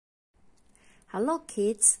Hello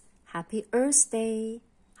kids, happy Earth Day.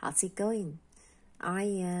 How's it going? I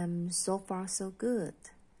am so far so good.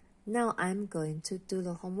 Now I'm going to do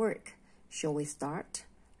the homework. Shall we start?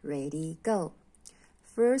 Ready, go.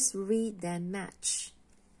 First read then match.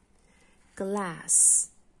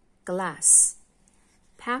 Glass, glass.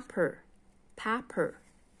 Paper, paper.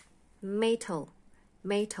 Metal,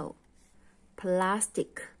 metal.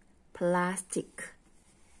 Plastic, plastic.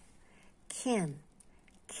 Can,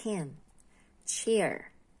 can.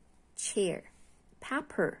 Chair, chair.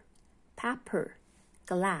 Paper, paper.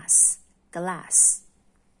 Glass, glass.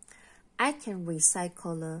 I can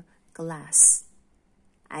recycle the glass.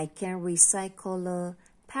 I can recycle the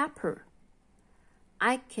paper.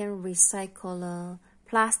 I can recycle the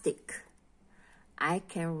plastic. I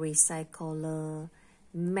can recycle the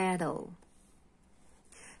metal.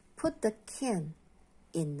 Put the can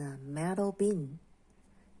in the metal bin.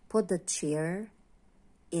 Put the chair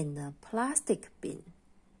in the plastic bin.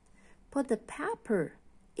 Put the paper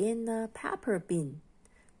in the paper bin.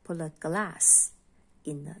 Put the glass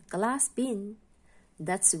in the glass bin.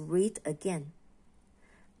 Let's read again.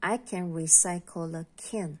 I can recycle the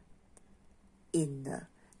can in the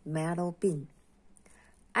metal bin.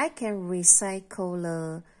 I can recycle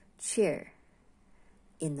the chair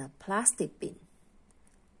in the plastic bin.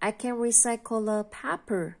 I can recycle the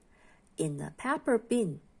paper in the paper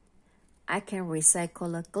bin. I can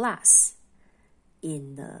recycle the glass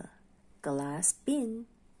in the glass bin.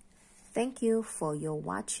 Thank you for your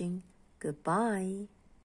watching. Goodbye.